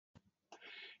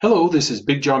Hello, this is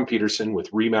Big John Peterson with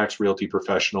Remax Realty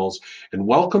Professionals, and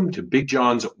welcome to Big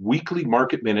John's weekly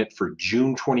market minute for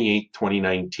June 28,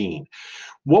 2019.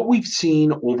 What we've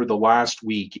seen over the last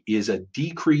week is a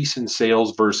decrease in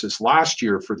sales versus last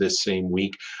year for this same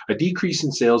week, a decrease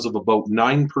in sales of about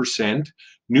 9%.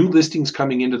 New listings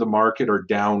coming into the market are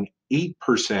down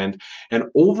 8%, and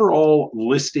overall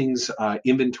listings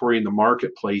inventory in the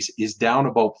marketplace is down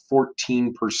about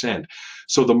 14%.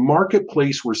 So the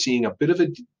marketplace, we're seeing a bit of a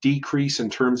decrease in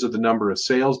terms of the number of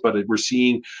sales, but we're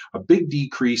seeing a big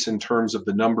decrease in terms of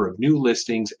the number of new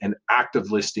listings and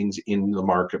active listings in the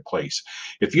marketplace.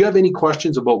 If you have any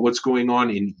questions about what's going on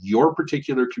in your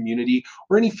particular community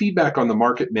or any feedback on the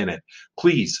Market Minute,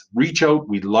 please reach out.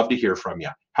 We'd love to hear from you.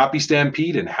 Happy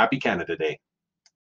Stampede and happy Canada Day.